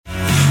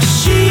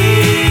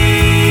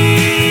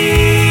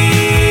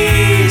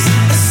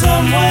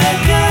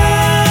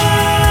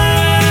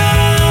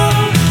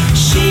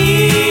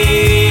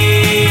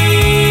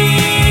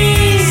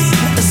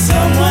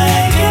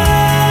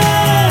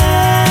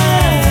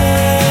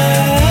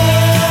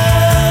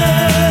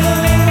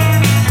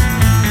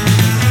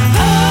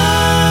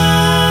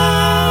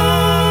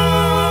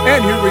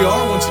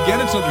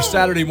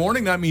Saturday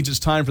morning. That means it's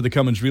time for the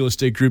Cummins Real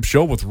Estate Group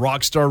show with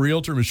Rockstar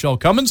Realtor Michele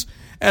Cummins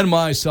and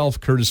myself,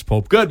 Curtis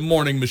Pope. Good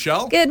morning,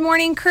 Michele. Good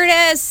morning,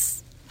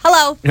 Curtis.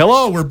 Hello.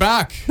 Hello, we're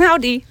back.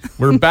 Howdy.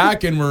 We're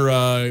back, and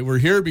we're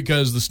here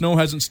because the snow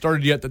hasn't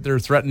started yet that they're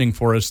threatening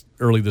for us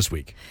early this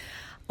week.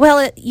 Well,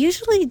 it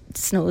usually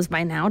snows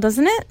by now,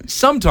 doesn't it?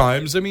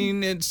 Sometimes. I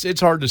mean,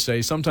 it's hard to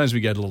say. Sometimes we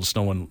get a little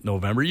snow in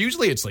November.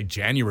 Usually it's like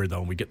January, though,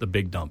 and we get the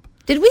big dump.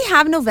 Did we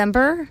have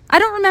November? I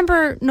don't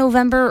remember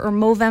November or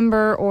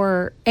Movember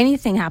or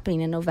anything happening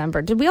in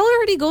November. Did we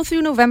already go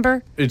through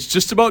November? It's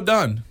just about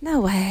done. No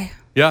way.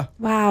 Yeah.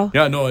 Wow.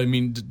 Yeah, no, I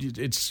mean,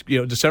 it's,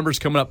 December's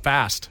coming up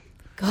fast.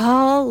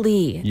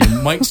 Golly. You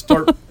might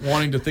start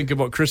wanting to think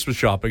about Christmas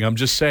shopping. I'm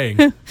just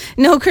saying.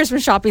 No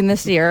Christmas shopping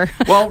this year.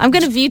 Well, I'm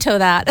going to veto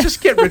that.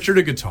 Just get Richard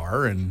a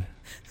guitar and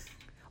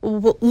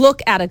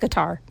look at a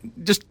guitar.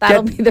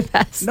 That'll be the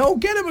best. No,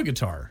 get him a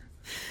guitar.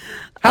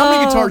 How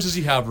many guitars does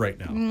he have right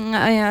now? Well,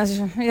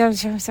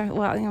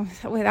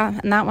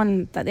 and that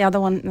one, the other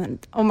one.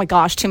 Oh my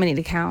gosh, too many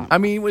to count. I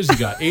mean, what has he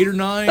got? 8 or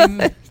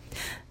 9? At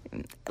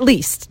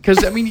least.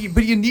 Because, I mean,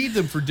 but you need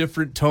them for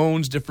different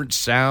tones, different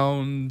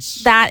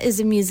sounds. That is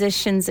a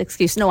musician's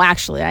excuse. No,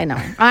 actually, I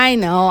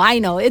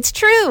know. It's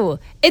true.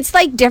 It's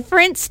like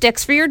different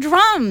sticks for your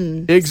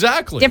drums.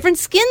 Exactly. Different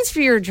skins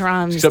for your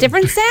drums.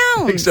 Different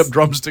sounds. Except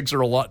drumsticks are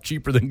a lot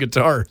cheaper than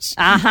guitars.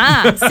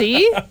 Uh-huh.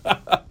 See?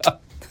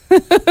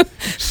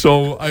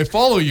 So I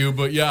follow you,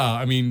 but yeah,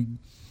 I mean...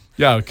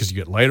 Yeah, because you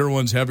get lighter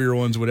ones, heavier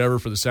ones, whatever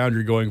for the sound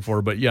you're going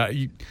for. But yeah,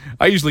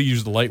 I usually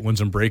use the light ones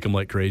and break them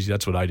like crazy.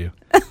 That's what I do.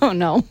 Oh,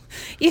 no.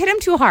 You hit them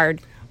too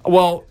hard.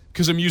 Well,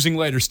 because I'm using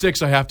lighter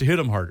sticks, I have to hit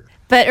them harder.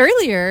 But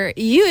earlier,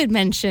 you had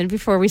mentioned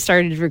before we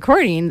started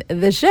recording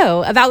the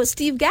show about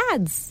Steve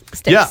Gadd's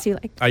sticks. Yeah,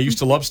 I used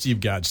to love Steve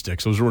Gadd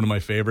sticks. Those were one of my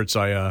favorites.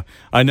 I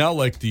now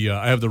like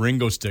I have the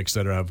Ringo sticks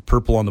that have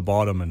purple on the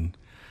bottom and...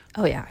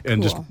 Oh, yeah, cool.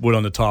 And just wood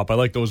on the top. I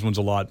like those ones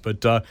a lot.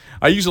 But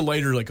I use a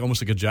lighter, like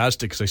almost like a jazz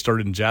stick, because I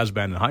started in jazz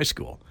band in high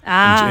school,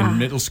 in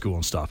middle school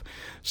and stuff.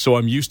 So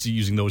I'm used to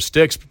using those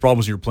sticks. The problem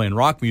is when you're playing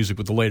rock music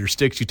with the lighter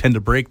sticks, you tend to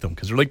break them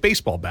because they're like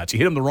baseball bats. You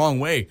hit them the wrong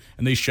way,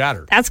 and they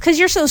shatter. That's because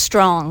you're so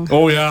strong.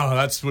 Oh, yeah,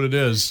 that's what it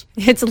is.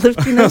 It's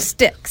lifting those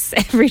sticks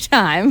every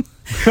time.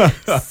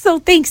 So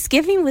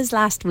Thanksgiving was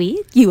last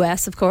week,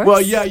 U.S., of course.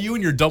 Well, yeah, you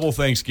and your double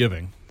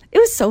Thanksgiving. It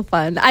was so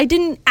fun. I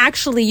didn't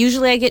actually,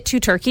 usually I get 2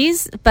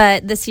 turkeys,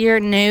 but this year,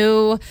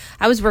 no.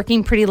 I was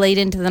working pretty late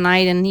into the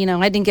night and,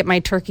 I didn't get my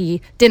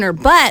turkey dinner.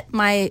 But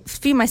my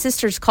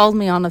sisters called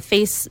me on a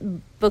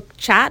Facebook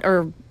chat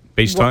or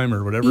FaceTime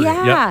or whatever.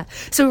 Yeah. Yep.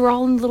 So we were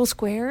all in little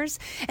squares.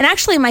 And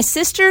actually, my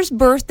sister's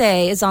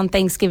birthday is on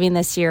Thanksgiving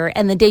this year.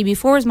 And the day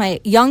before is my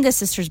youngest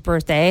sister's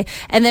birthday.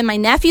 And then my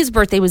nephew's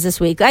birthday was this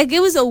week. Like, it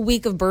was a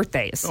week of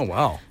birthdays. Oh,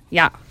 wow.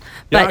 Yeah.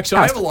 Yeah, actually,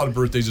 I have a lot of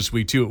birthdays this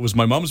week, too. It was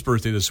my mom's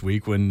birthday this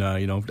week when,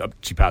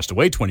 she passed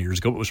away 20 years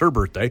ago. It was her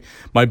birthday.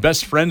 My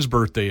best friend's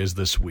birthday is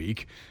this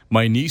week.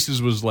 My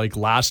niece's was,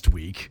 last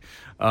week.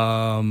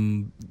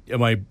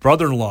 My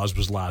brother-in-law's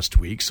was last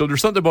week. So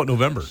there's something about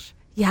November.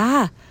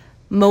 Yeah.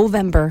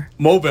 Movember.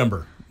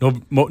 November.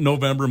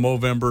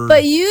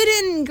 But you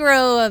didn't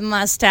grow a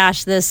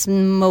mustache this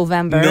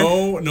Movember.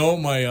 No.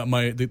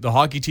 The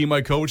hockey team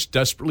I coached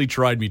desperately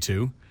tried me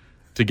to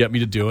get me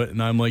to do it.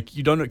 And I'm like,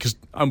 you don't know, because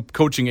I'm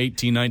coaching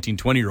 18, 19,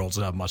 20-year-olds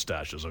that have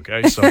mustaches,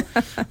 okay? So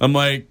I'm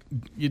like,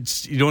 you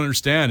don't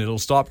understand. It'll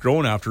stop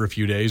growing after a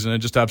few days and then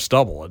just have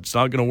stubble. It's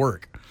not going to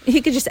work.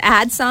 You could just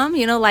add some,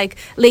 like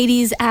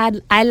ladies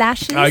add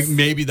eyelashes.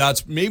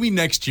 Maybe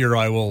next year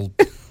I'll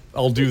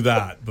do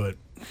that. But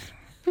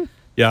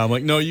yeah, I'm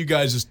like, no, you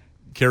guys just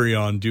carry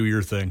on, do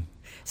your thing.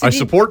 So I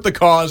support the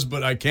cause,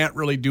 but I can't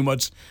really do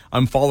much.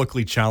 I'm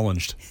follically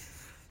challenged.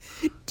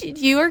 Did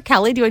you or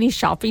Kelly do any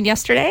shopping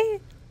yesterday?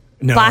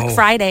 No. Black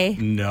Friday.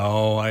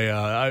 No,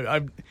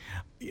 I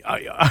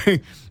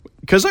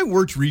because I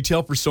worked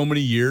retail for so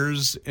many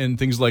years and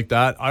things like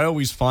that, I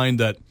always find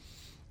that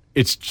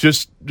it's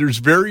just, there's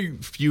very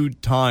few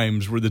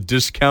times where the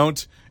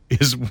discount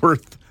is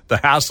worth the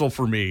hassle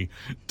for me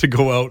to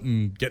go out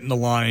and get in the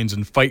lines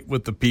and fight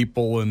with the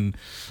people, and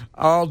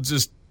I'll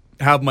just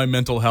have my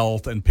mental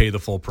health and pay the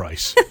full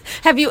price.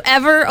 Have you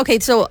ever,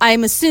 so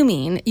I'm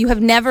assuming you have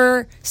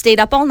never stayed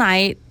up all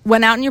night,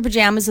 went out in your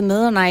pajamas in the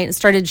middle of the night and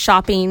started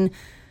shopping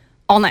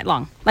all night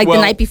long, the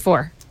night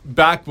before?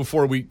 Back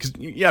before because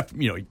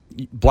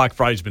Black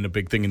Friday's been a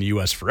big thing in the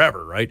U.S.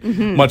 forever, right?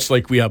 Mm-hmm. Much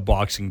like we have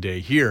Boxing Day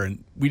here,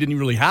 and we didn't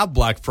really have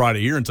Black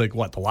Friday here until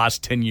the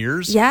last 10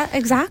 years? Yeah,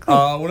 exactly.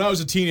 When I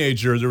was a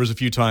teenager, there was a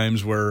few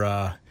times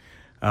where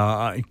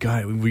were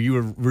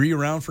you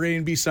around for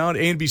A&B Sound?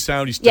 A&B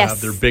Sound used to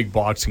have their big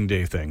Boxing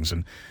Day things,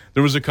 and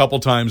there was a couple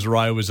times where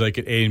I was at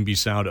A&B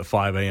Sound at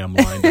 5 a.m.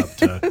 lined up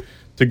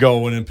to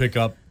go in and pick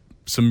up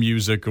some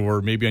music,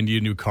 or maybe I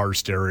need a new car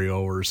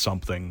stereo or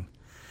something.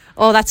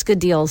 Oh, that's good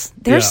deals.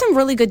 There's some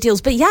really good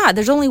deals. But yeah,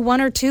 there's only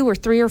 1 or 2 or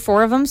 3 or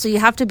 4 of them, so you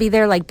have to be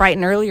there bright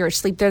and early or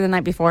sleep there the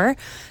night before.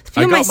 A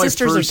few of my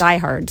sisters are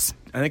diehards.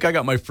 I think I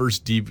got my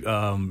first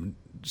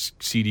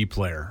CD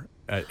player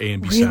at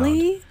A&B Sound.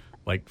 Really?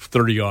 like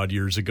 30 odd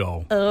years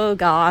ago. Oh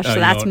gosh,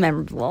 that's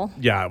memorable.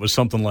 Yeah, it was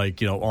something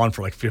like, on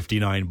for like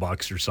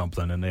 $59 or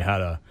something. And they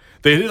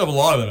didn't have a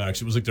lot of them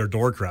actually. It was like their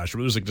door crasher.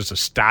 It was like just a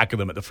stack of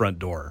them at the front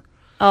door.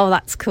 Oh,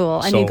 that's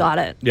cool. And you got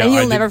it. Yeah, and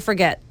you'll never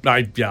forget.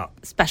 Yeah.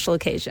 Special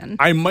occasion.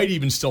 I might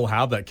even still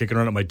have that kicking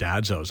around at my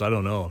dad's house. I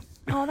don't know.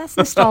 Oh, that's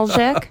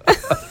nostalgic.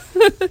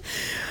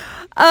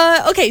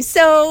 Okay,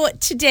 so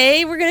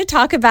today we're going to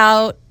talk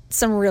about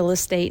some real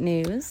estate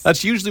news.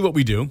 That's usually what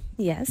we do.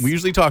 Yes. We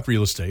usually talk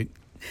real estate.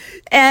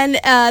 And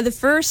the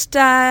first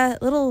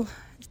little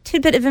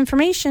tidbit of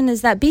information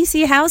is that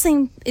BC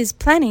Housing is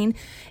planning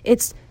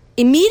it's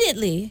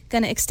immediately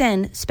going to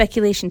extend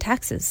speculation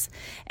taxes.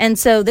 And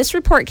so this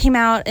report came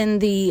out through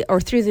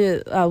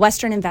the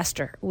Western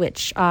Investor,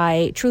 which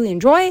I truly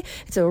enjoy.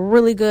 It's a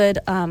really good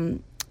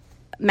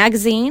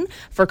magazine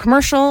for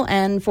commercial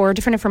and for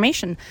different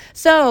information.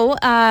 So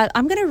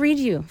I'm going to read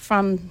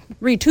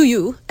to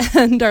you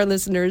and our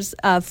listeners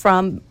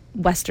from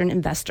Western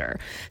Investor.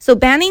 So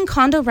banning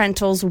condo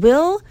rentals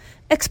will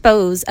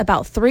expose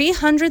about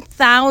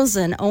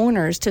 300,000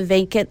 owners to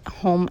vacant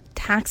home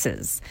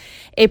taxes.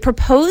 A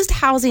proposed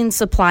Housing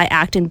Supply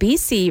Act in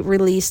BC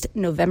released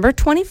November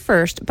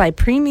 21st by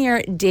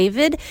Premier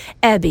David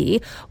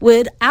Eby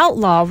would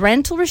outlaw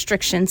rental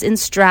restrictions in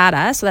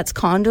strata, so that's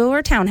condo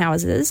or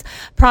townhouses,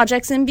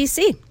 projects in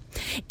BC.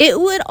 It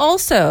would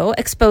also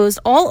expose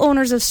all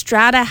owners of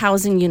strata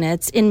housing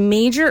units in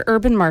major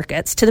urban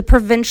markets to the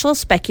provincial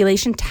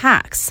speculation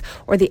tax,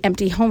 or the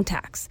empty home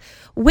tax,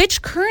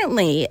 which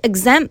currently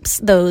exempts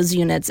those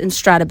units in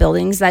strata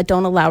buildings that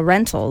don't allow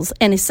rentals,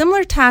 and a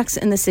similar tax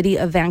in the city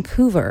of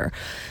Vancouver.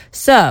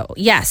 So,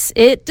 yes,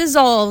 it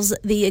dissolves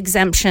the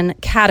exemption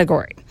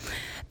category.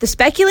 The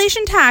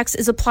speculation tax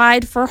is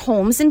applied for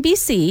homes in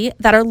BC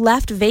that are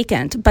left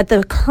vacant, but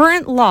the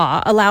current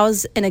law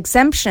allows an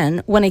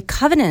exemption when a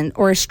covenant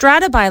or a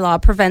strata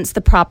bylaw prevents the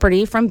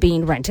property from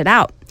being rented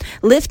out.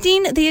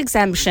 Lifting the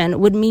exemption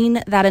would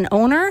mean that an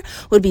owner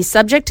would be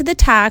subject to the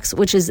tax,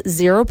 which is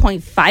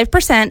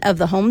 0.5% of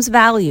the home's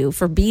value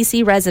for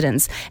BC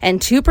residents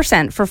and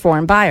 2% for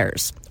foreign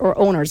buyers, or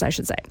owners, I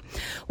should say.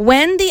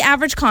 When the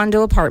average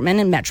condo apartment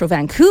in Metro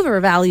Vancouver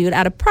valued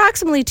at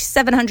approximately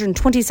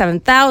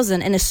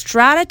 $727,000 and a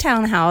strata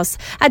townhouse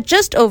at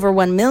just over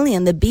 $1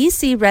 million, the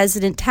BC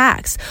resident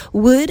tax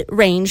would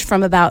range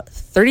from about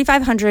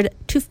 $3,500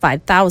 to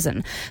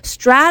 $5,000.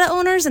 Strata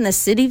owners in the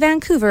city of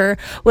Vancouver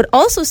would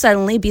also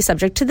suddenly be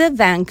subject to the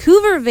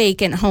Vancouver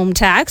vacant home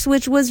tax,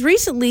 which was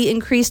recently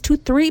increased to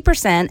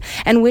 3%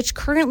 and which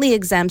currently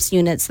exempts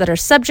units that are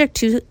subject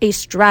to a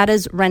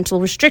strata's rental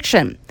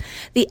restriction.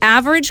 The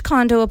average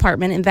condo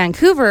apartment in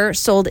Vancouver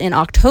sold in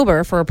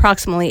October for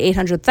approximately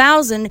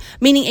 $800,000,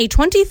 meaning a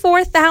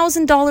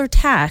 $24,000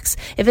 tax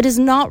if it is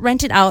not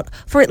rented out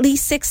for at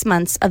least 6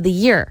 months of the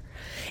year.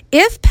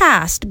 If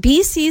passed,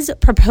 BC's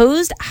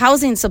proposed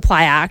Housing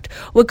Supply Act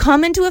would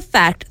come into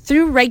effect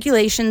through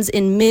regulations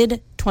in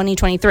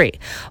mid-2023,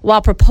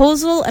 while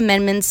proposal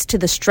amendments to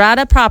the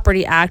Strata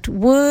Property Act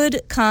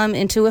would come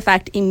into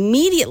effect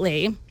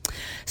immediately.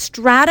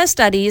 Strata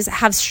studies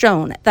have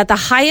shown that the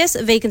highest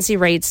vacancy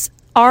rates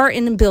are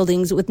in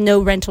buildings with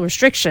no rental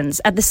restrictions.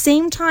 At the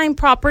same time,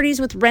 properties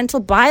with rental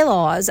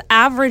bylaws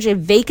average a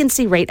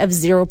vacancy rate of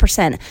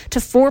 0% to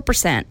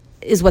 4%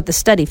 is what the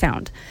study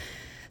found.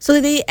 So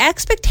the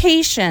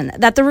expectation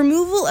that the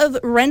removal of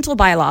rental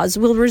bylaws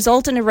will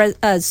result in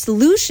a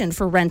solution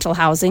for rental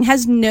housing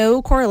has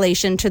no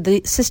correlation to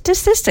the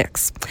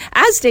statistics,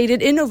 as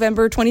stated in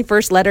November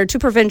 21st letter to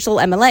provincial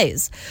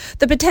MLAs.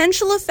 The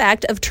potential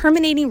effect of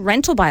terminating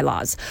rental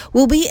bylaws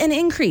will be an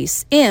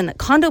increase in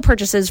condo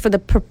purchases for the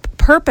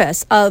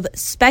purpose of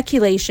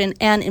speculation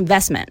and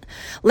investment.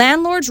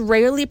 Landlords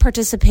rarely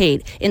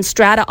participate in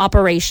strata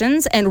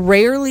operations and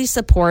rarely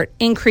support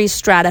increased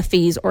strata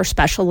fees or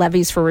special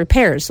levies for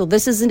repairs. So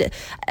this isn't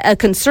a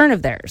concern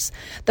of theirs.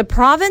 The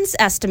province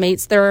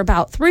estimates there are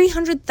about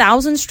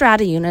 300,000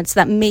 strata units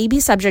that may be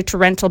subject to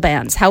rental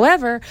bans.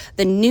 However,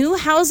 the new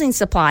Housing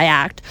Supply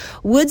Act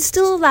would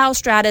still allow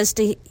stratas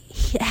to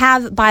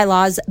have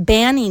bylaws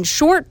banning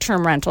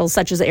short-term rentals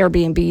such as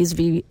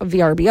Airbnbs,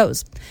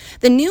 VRBOs.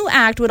 The new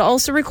act would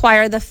also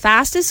require the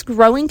fastest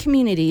growing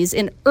communities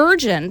in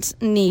urgent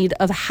need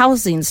of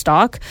housing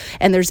stock,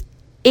 and there's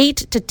 8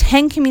 to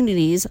 10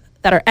 communities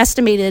that are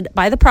estimated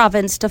by the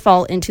province to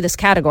fall into this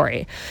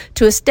category,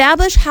 to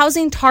establish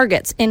housing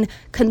targets in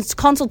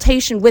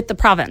consultation with the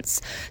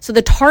province. So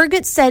the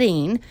target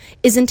setting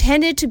is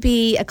intended to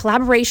be a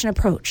collaboration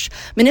approach.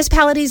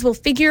 Municipalities will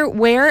figure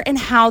where and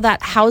how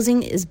that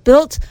housing is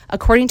built,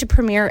 according to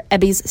Premier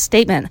Eby's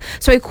statement.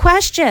 So a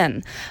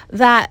question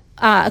that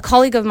a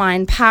colleague of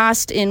mine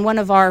passed in one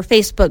of our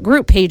Facebook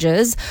group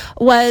pages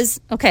was,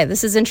 okay,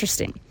 this is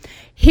interesting.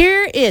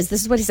 This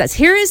is what he says.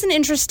 Here is an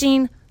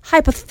interesting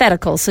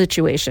hypothetical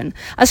situation.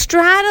 A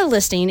strata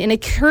listing in a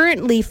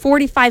currently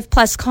 45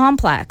 plus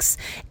complex.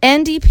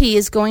 NDP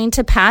is going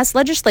to pass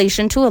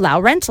legislation to allow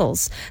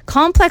rentals.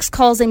 Complex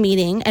calls a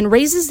meeting and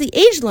raises the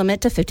age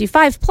limit to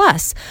 55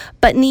 plus,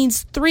 but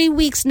needs 3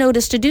 weeks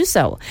notice to do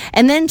so,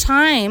 and then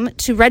time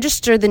to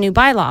register the new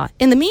bylaw.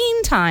 In the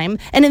meantime,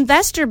 an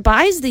investor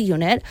buys the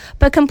unit,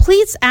 but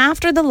completes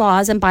after the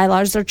laws and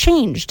bylaws are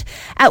changed.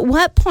 At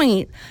what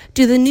point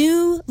do the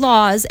new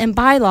laws and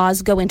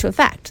bylaws go into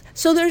effect?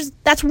 So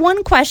that's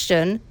one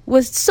question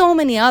with so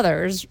many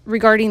others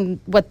regarding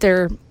what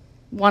they're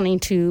wanting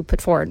to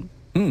put forward.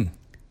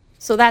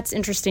 So that's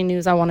interesting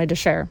news I wanted to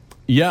share.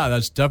 Yeah,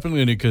 that's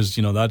definitely because,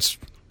 that's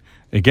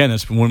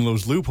been one of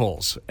those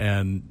loopholes,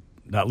 and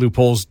that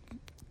loophole's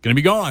going to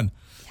be gone.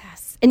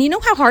 And you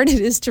know how hard it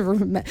is to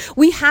remember.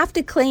 We have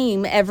to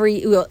claim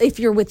if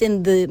you're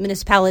within the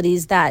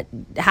municipalities that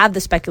have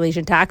the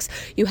speculation tax,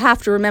 you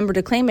have to remember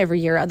to claim every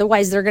year.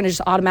 Otherwise, they're going to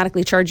just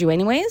automatically charge you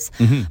anyways.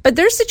 Mm-hmm. But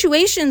there's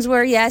situations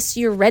where, yes,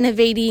 you're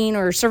renovating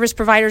or service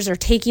providers are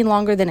taking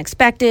longer than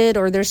expected,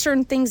 or there's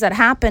certain things that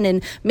happen,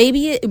 and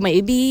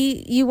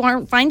maybe you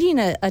aren't finding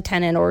a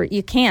tenant, or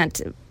you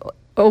can't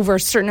over a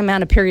certain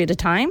amount of period of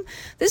time.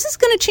 This is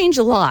going to change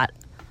a lot.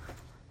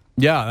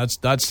 Yeah,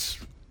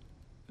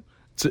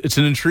 it's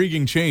an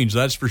intriguing change,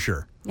 that's for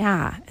sure.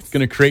 Yeah. It's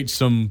going to create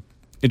some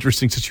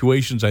interesting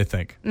situations, I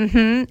think.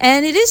 Mm-hmm.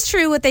 And it is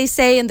true what they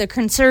say, and the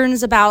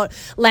concerns about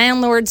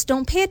landlords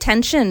don't pay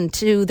attention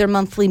to their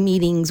monthly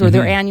meetings or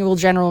their annual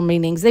general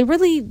meetings.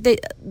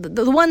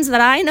 The ones that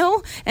I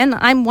know, and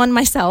I'm one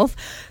myself,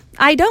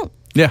 I don't.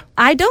 Yeah.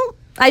 I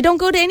don't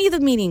go to any of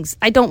the meetings.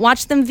 I don't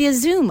watch them via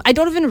Zoom. I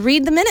don't even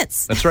read the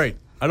minutes. That's right.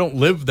 I don't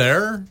live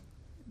there.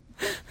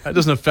 That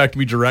doesn't affect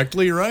me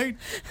directly, right?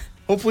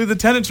 Hopefully the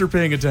tenants are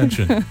paying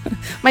attention.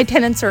 My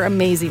tenants are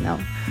amazing, though.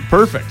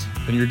 Perfect.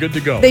 Then you're good to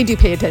go. They do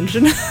pay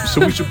attention.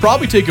 So we should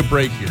probably take a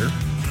break here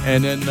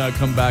and then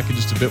come back in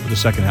just a bit with the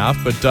second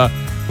half. But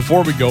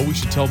before we go, we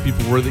should tell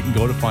people where they can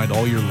go to find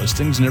all your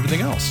listings and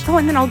everything else. Oh,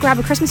 and then I'll grab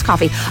a Christmas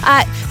coffee.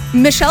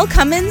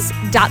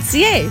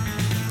 MichelleCummins.ca.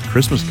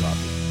 Christmas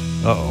coffee.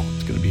 Uh-oh.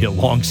 It's going to be a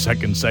long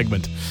second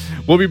segment.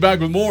 We'll be back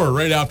with more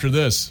right after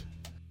this.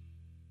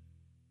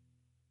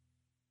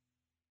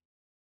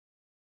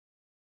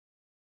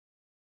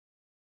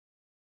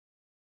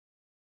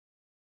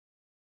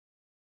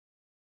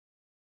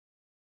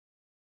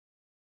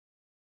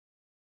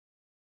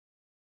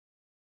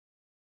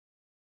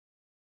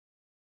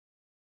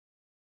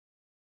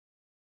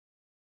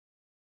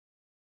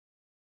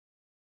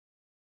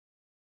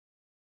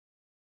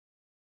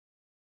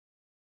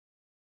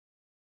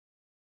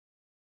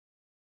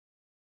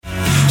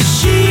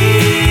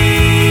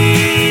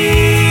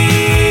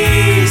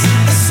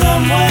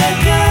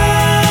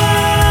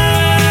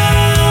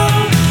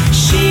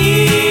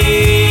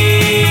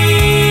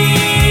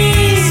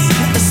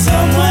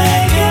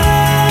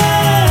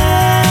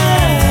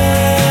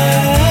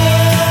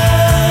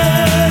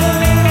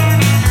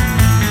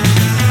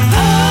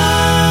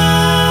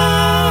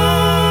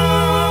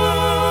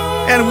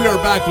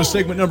 With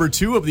segment number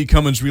 2 of the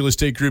Cummins Real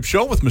Estate Group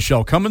show with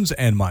Michele Cummins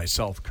and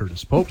myself,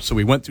 Curtis Pope. So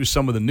we went through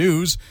some of the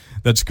news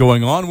that's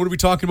going on. What are we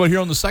talking about here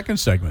on the second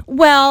segment?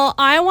 Well,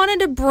 I wanted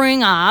to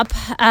bring up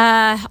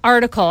an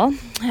article,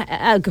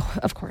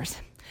 of course.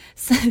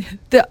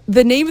 The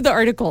name of the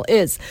article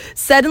is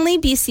Suddenly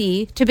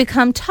BC to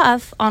Become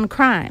Tough on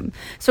Crime.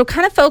 So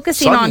kind of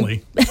focusing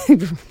Suddenly.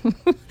 on...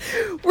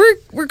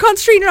 we're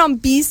concentrating on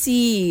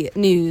BC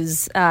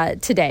news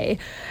today.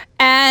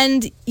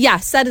 And yeah,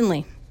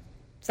 suddenly.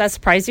 Does that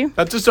surprise you?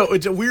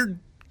 It's a weird,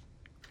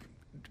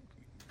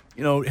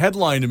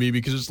 headline to me,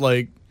 because it's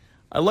like,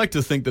 I like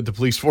to think that the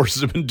police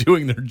forces have been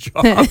doing their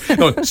job.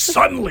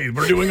 Suddenly,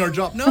 we're doing our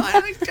job. No,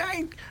 I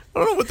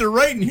don't know what they're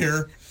writing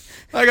here.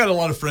 I got a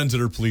lot of friends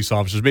that are police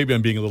officers. Maybe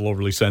I'm being a little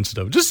overly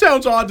sensitive. It just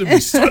sounds odd to me.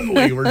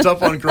 Suddenly, we're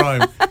tough on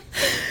crime.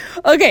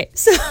 Okay,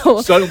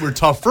 so suddenly we're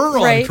tougher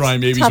on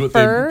crime. Maybe tougher, is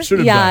what they should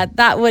have done.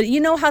 That would,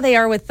 how they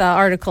are with the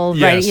article,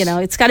 right? Yes.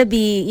 It's got to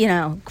be,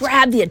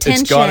 grab the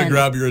attention. It's got to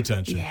grab your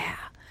attention. Yeah.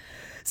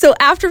 So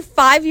after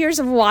 5 years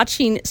of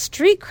watching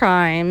street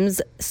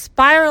crimes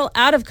spiral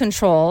out of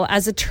control,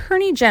 as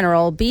Attorney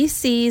General,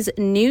 BC's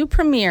new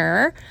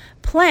premier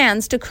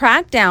plans to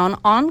crack down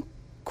on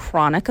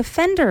chronic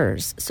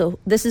offenders. So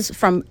this is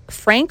from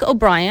Frank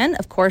O'Brien,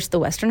 of course, the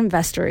Western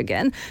Investor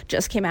again,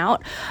 just came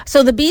out.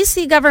 So the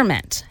BC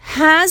government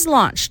has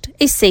launched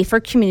a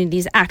Safer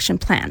Communities Action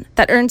Plan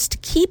that aims to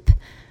keep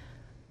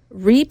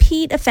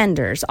repeat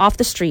offenders off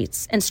the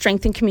streets and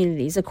strengthen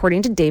communities,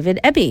 according to David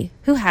Eby,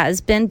 who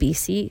has been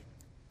BC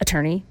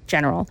Attorney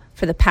General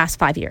for the past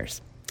 5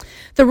 years.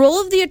 The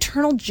role of the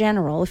Attorney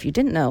General, if you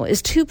didn't know,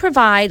 is to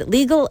provide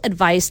legal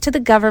advice to the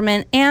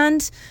government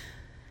and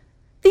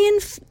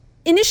the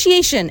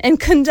initiation and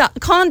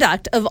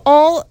conduct of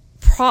all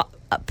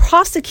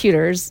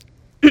prosecutors.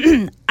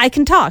 I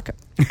can talk.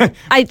 They're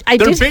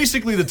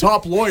basically the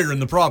top lawyer in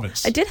the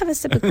province. I did have a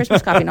sip of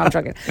Christmas coffee, no, I'm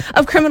joking.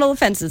 Of criminal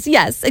offenses.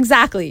 Yes,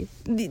 exactly.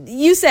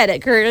 You said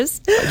it, Curtis.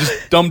 I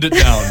just dumbed it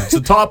down. It's the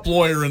top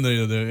lawyer in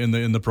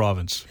the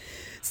province.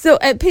 So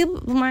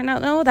people might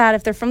not know that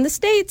if they're from the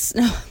States.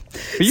 No.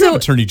 But you have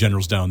attorney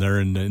generals down there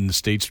in the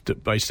States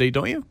by state,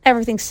 don't you?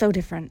 Everything's so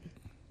different.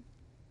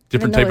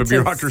 Different type of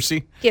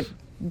bureaucracy?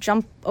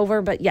 Jump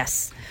over, but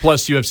yes.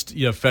 Plus, you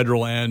have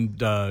federal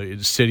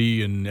and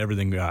city and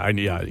everything.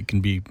 It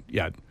can be,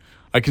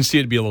 I can see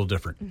it be a little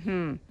different.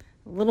 Mm-hmm.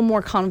 A little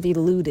more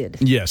convoluted.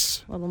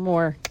 Yes. A little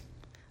more.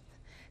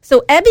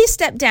 So Ebby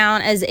stepped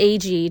down as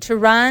AG to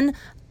run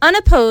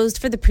unopposed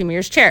for the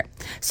Premier's chair.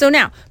 So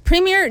now,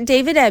 Premier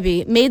David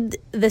Eby made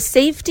the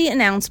safety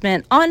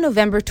announcement on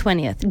November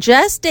 20th,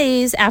 just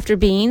days after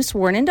being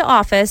sworn into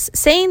office,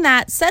 saying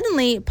that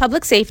suddenly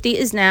public safety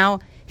is now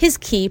his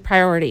key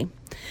priority.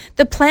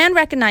 The plan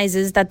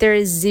recognizes that there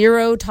is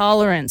zero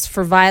tolerance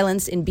for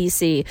violence in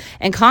BC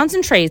and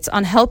concentrates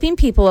on helping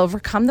people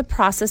overcome the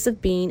process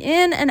of being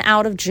in and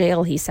out of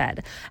jail, he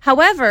said.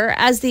 However,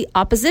 as the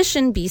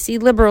opposition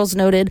BC Liberals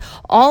noted,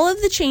 all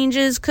of the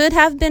changes could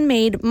have been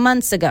made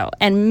months ago,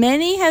 and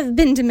many have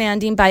been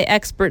demanding by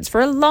experts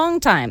for a long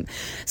time.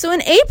 So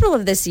in April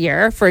of this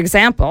year, for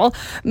example,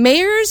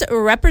 mayors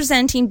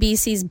representing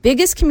BC's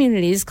biggest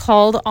communities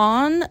called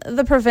on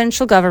the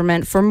provincial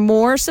government for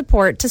more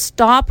support to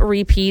stop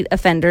repeat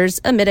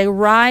offenders amid a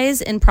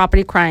rise in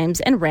property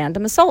crimes and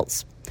random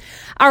assaults.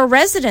 Our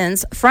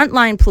residents,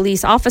 frontline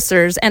police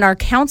officers, and our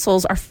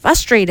councils are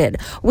frustrated.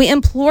 We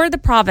implore the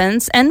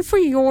province and for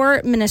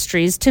your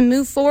ministries to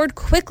move forward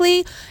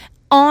quickly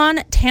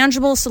on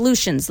tangible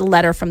solutions, the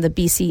letter from the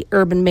BC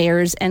Urban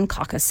Mayors and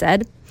Caucus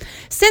said.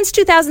 Since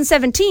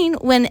 2017,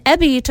 when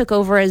Eby took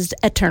over as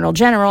Attorney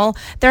General,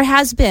 there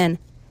has been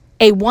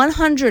a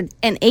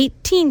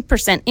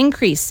 118%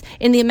 increase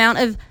in the amount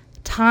of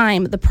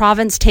time the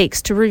province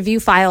takes to review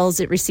files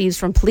it receives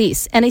from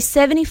police, and a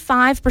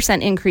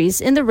 75%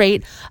 increase in the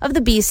rate of the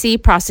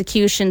BC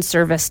Prosecution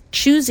Service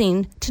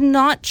choosing to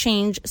not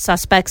change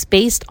suspects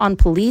based on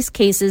police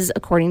cases,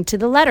 according to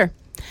the letter.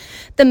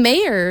 The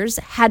mayors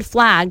had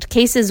flagged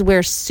cases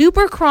where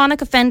super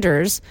chronic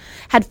offenders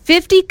had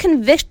 50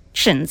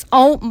 convictions,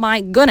 oh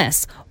my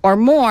goodness, or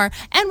more,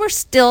 and were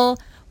still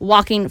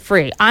walking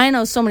free. I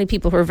know so many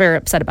people who are very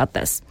upset about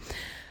this.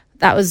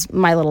 That was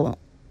my little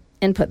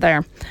input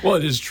there. Well,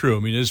 it is true.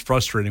 I mean, it is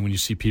frustrating when you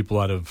see people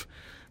out of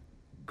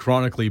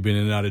chronically been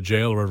in and out of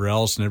jail or wherever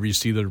else, and whenever you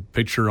see their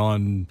picture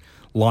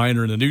online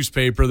or in the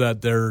newspaper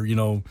that they're,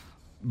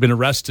 been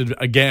arrested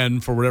again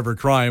for whatever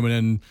crime, and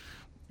then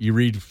you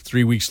read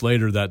 3 weeks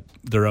later that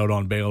they're out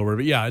on bail or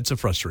whatever. Yeah, it's a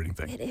frustrating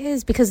thing. It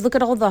is, because look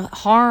at all the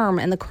harm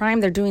and the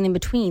crime they're doing in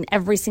between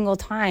every single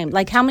time.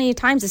 Like, how many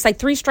times? It's like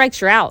 3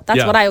 strikes, you're out.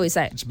 That's what I always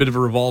say. It's a bit of a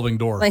revolving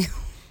door.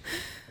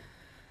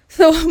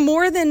 So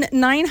more than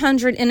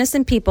 900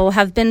 innocent people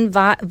have been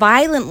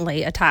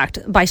violently attacked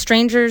by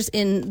strangers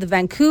in the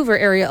Vancouver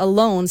area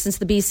alone since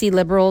the BC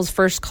Liberals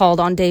first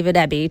called on David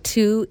Eby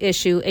to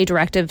issue a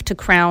directive to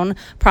Crown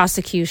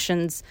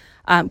prosecutors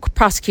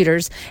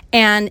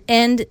and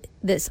end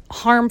this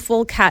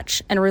harmful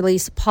catch and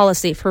release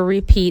policy for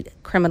repeat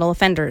criminal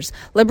offenders.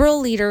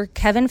 Liberal leader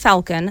Kevin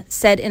Falcon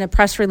said in a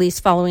press release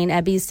following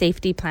Eby's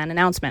safety plan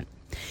announcement.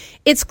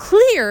 It's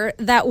clear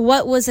that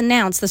what was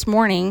announced this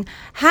morning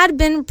had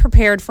been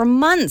prepared for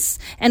months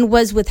and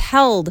was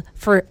withheld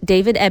for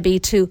David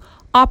Eby to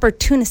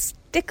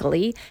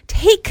opportunistically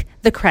take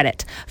the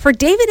credit. For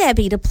David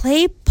Eby to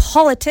play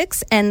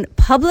politics and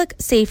public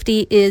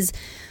safety is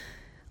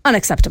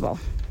unacceptable,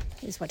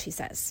 is what he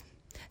says.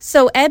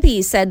 So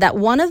Eby said that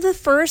one of the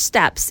first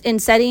steps in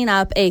setting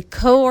up a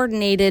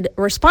coordinated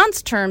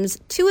response terms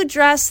to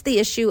address the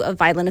issue of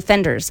violent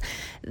offenders.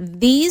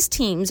 These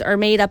teams are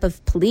made up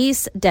of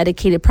police,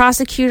 dedicated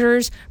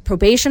prosecutors,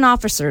 probation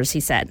officers, he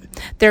said.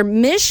 Their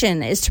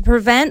mission is to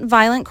prevent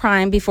violent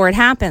crime before it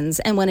happens,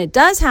 and when it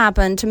does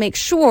happen, to make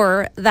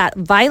sure that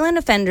violent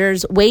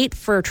offenders wait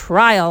for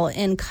trial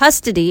in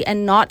custody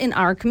and not in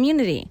our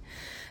community.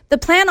 The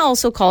plan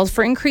also calls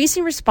for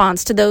increasing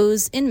response to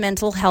those in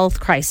mental health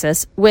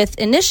crisis with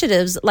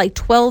initiatives like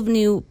 12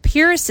 new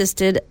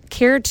peer-assisted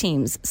care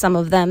teams, some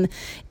of them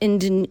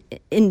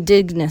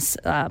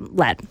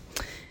Indigenous-led.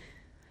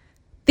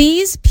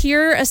 These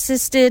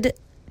peer-assisted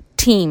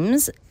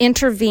teams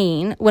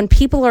intervene when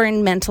people are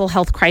in mental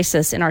health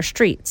crisis in our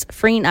streets,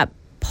 freeing up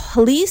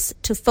police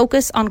to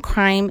focus on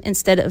crime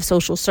instead of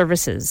social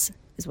services,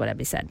 is what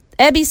Eby said.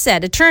 Eby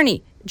said,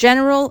 Attorney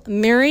General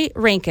Mary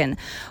Rankin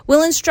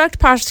will instruct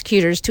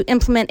prosecutors to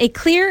implement a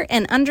clear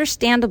and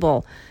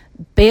understandable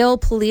bail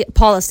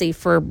policy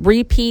for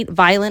repeat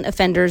violent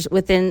offenders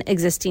within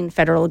existing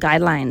federal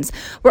guidelines.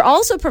 We're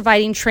also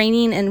providing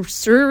training and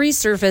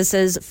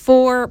services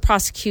for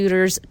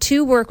prosecutors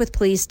to work with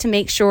police to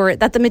make sure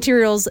that the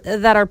materials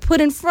that are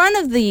put in front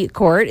of the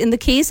court in the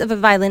case of a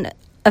violent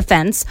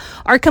offense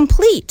are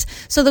complete,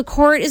 so the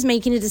court is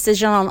making a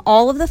decision on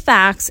all of the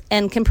facts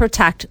and can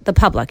protect the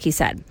public, he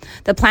said.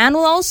 The plan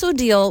will also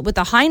deal with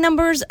the high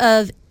numbers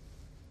of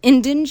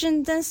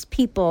Indigenous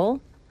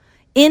people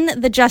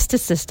in the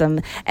justice system.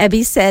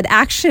 Eby said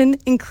action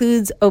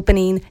includes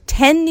opening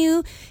 10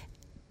 new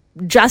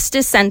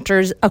justice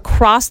centers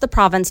across the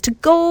province to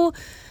go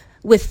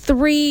with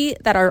 3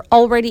 that are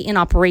already in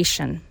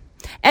operation.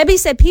 Ebby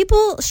said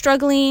people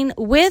struggling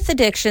with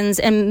addictions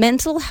and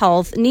mental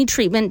health need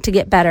treatment to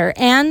get better,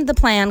 and the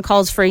plan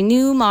calls for a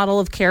new model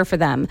of care for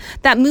them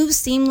that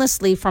moves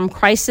seamlessly from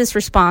crisis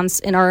response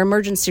in our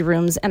emergency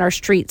rooms and our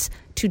streets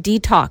to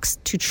detox,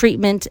 to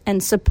treatment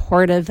and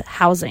supportive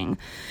housing.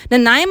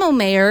 Nanaimo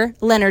Mayor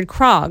Leonard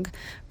Krog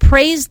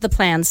praised the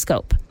plan's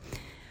scope.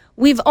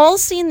 We've all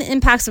seen the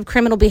impacts of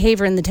criminal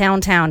behavior in the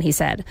downtown, he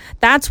said.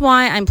 That's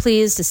why I'm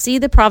pleased to see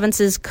the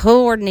province's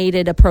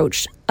coordinated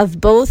approach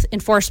of both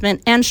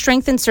enforcement and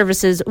strengthened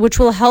services, which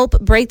will help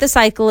break the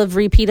cycle of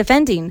repeat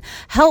offending,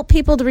 help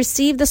people to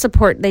receive the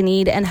support they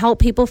need, and help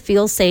people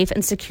feel safe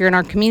and secure in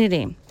our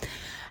community.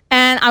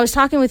 And I was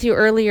talking with you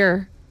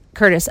earlier,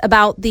 Curtis,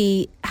 about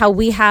how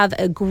we have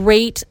a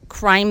great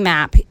crime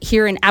map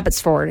here in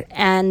Abbotsford,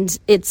 and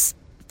it's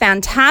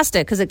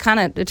fantastic because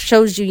it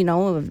shows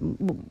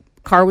you,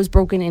 car was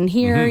broken in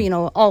here,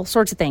 all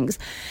sorts of things.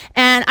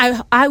 And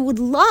I would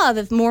love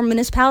if more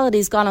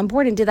municipalities got on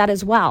board and did that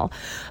as well.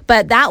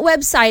 But that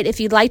website, if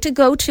you'd like to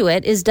go to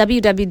it, is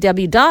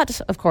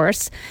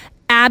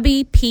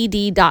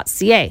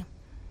www.abbeypd.ca.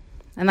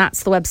 And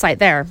that's the website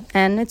there.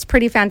 And it's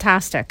pretty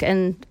fantastic.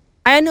 And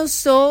I know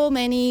so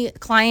many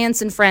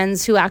clients and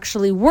friends who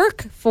actually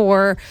work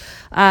for,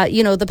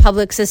 the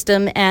public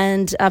system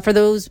and for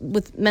those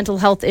with mental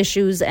health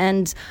issues.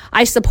 And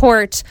I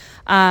support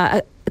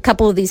a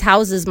couple of these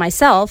houses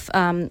myself,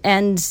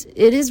 and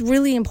it is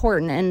really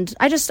important. And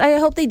I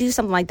hope they do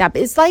something like that.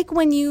 But it's like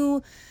when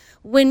you're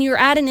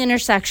at an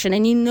intersection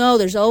and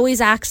there's always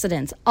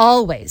accidents,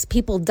 always.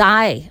 People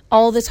die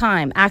all the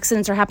time.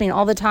 Accidents are happening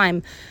all the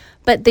time.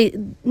 But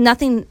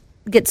nothing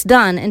gets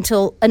done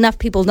until enough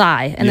people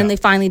die, and then they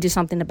finally do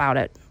something about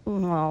it.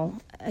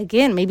 Well,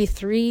 again, maybe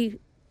three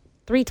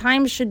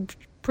times should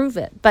prove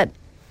it, but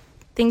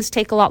things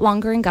take a lot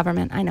longer in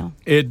government. I know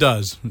it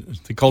does.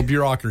 They call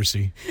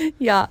bureaucracy.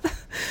 Yeah.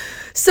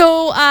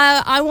 So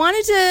I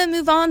wanted to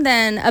move on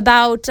then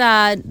about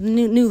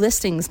new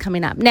listings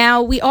coming up.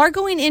 Now we are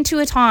going into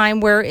a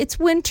time where it's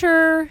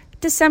winter.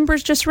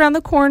 December's just around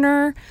the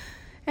corner,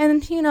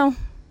 and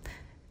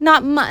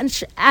not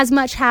as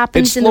much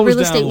happens in the real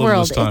estate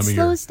world. It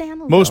slows down a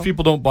little. Most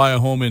people don't buy a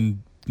home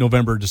in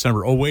November,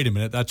 December. Oh, wait a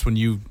minute. That's when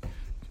you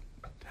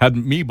had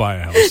me buy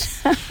a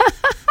house.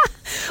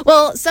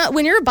 Well, so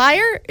when you're a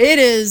buyer, it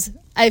is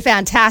a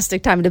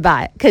fantastic time to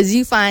buy because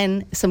you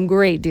find some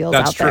great deals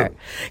out there.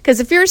 Because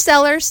if you're a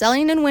seller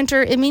selling in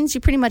winter, it means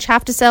you pretty much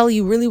have to sell.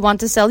 You really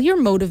want to sell.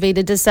 You're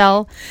motivated to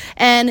sell.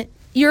 And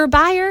you're a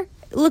buyer.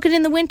 Looking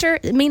in the winter,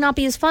 it may not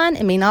be as fun.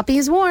 It may not be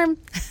as warm.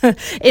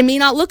 It may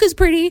not look as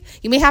pretty.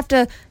 You may have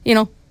to,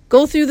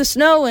 go through the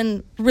snow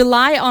and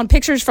rely on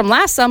pictures from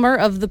last summer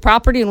of the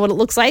property and what it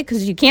looks like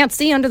because you can't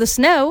see under the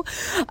snow.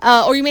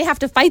 Or you may have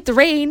to fight the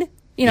rain,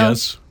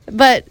 Yes.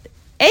 But,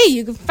 hey,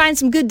 you can find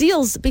some good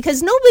deals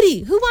because who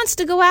wants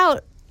to go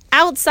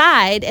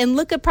outside and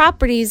look at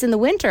properties in the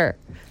winter?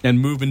 And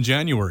move in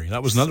January.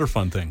 That was another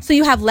fun thing. So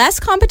you have less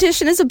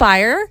competition as a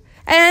buyer.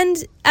 And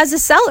as a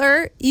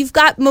seller, you've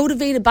got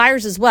motivated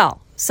buyers as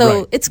well.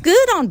 So It's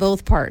good on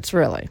both parts,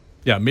 really.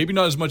 Yeah, maybe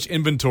not as much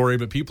inventory,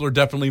 but people are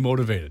definitely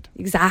motivated.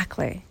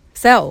 Exactly.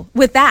 So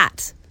with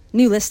that,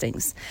 new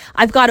listings.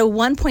 I've got a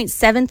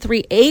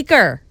 1.73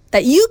 acre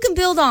that you can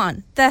build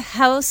on, the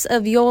house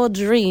of your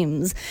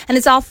dreams. And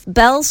it's off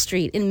Bell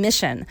Street in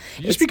Mission.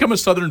 You just become a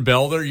Southern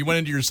belle there. You went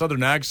into your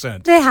Southern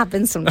accent. It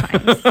happens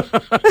sometimes.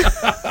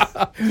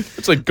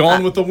 It's like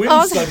Gone with the Wind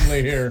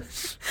suddenly here.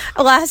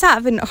 Well, I was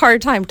having a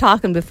hard time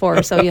talking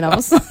before, so,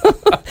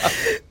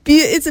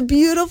 It's a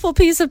beautiful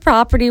piece of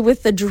property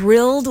with the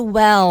drilled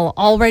well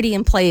already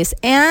in place,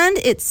 and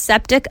it's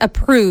septic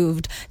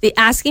approved. The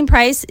asking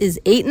price is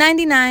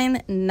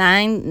 $899,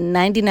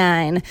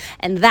 $999,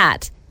 and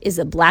that is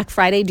a Black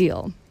Friday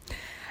deal.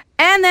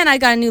 And then I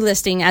got a new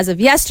listing as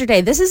of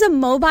yesterday. This is a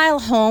mobile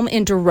home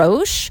in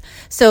Desroches.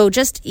 So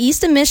just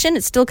east of Mission.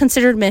 It's still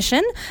considered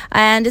Mission.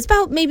 And it's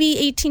about maybe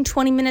 18,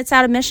 20 minutes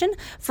out of Mission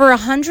for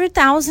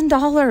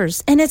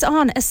 $100,000. And it's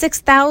on a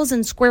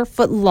 6,000 square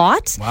foot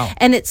lot. Wow.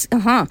 And it's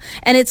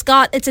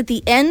at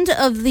the end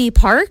of the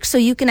park. So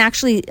you can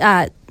actually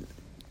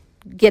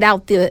get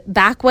out the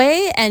back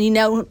way, and you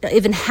don't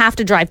even have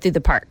to drive through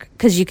the park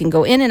because you can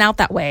go in and out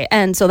that way.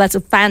 And so that's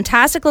a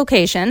fantastic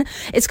location.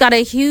 It's got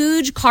a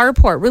huge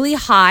carport, really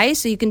high,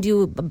 so you can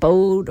do a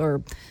boat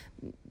or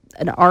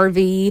an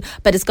RV,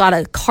 but it's got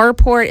a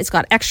carport. It's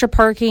got extra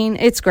parking.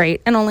 It's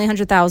great, and only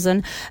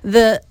 $100,000.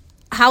 The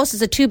house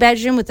is a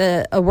 2-bedroom with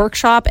a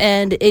workshop,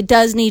 and it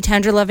does need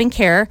tender loving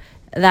care.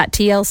 That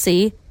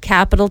TLC,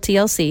 capital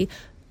TLC,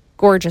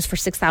 gorgeous for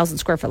 6,000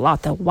 square foot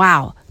lot though.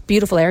 Wow.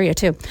 Beautiful area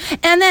too.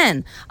 And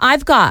then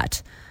I've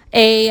got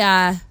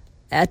a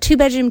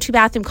 2-bedroom,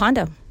 2-bathroom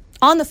condo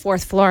on the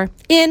 4th floor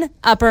in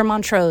Upper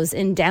Montrose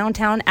in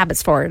downtown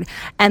Abbotsford.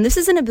 And this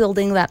is in a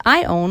building that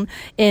I own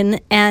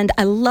and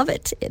I love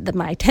it.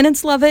 My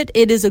tenants love it.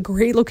 It is a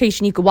great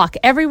location. You can walk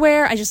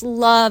everywhere. I just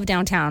love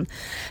downtown.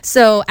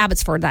 So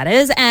Abbotsford, that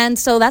is. And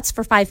so that's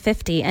for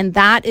 $550, and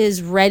that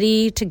is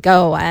ready to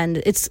go. And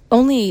it's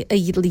only a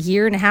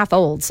year and a half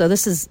old. So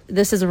this is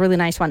a really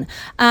nice one.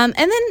 And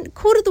then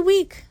quote of the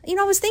week.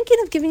 I was thinking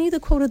of giving you the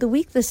quote of the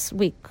week this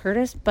week,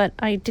 Curtis, but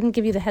I didn't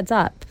give you the heads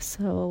up.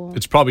 So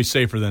it's probably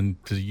safer then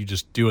because you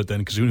just do it then,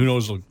 because who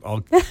knows,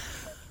 I'll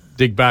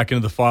dig back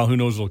into the file. Who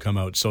knows what'll come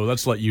out. So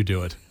let's let you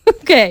do it.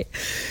 Okay.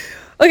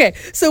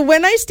 So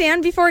when I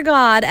stand before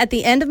God at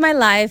the end of my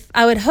life,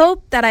 I would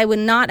hope that I would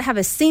not have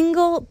a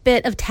single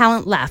bit of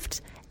talent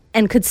left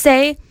and could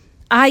say,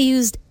 I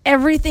used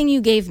everything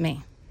you gave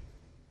me.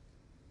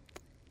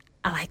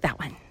 I like that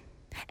one.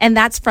 And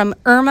that's from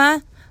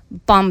Irma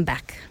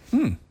Bombeck.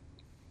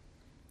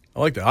 I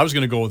like that. I was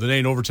going to go with "It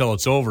ain't over till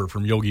it's over"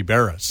 from Yogi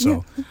Berra.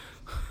 So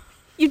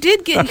you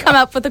did come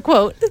up with a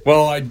quote.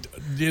 Well,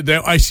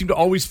 I seem to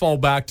always fall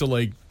back to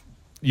like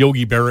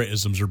Yogi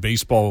Berra-isms or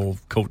baseball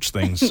coach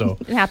things. So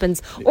it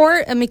happens.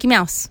 Or a Mickey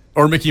Mouse.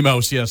 Or Mickey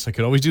Mouse. Yes, I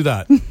could always do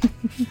that.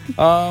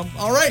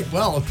 All right.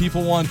 Well, if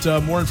people want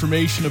more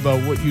information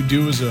about what you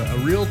do as a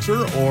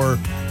realtor, or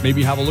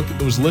maybe have a look at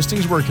those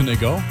listings, where can they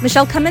go?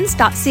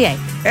 MichelleCummins.ca.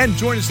 And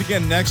join us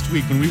again next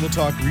week when we will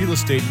talk real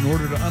estate in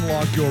order to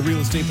unlock your real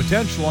estate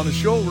potential on a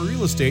show where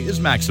real estate is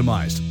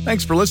maximized.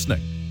 Thanks for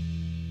listening.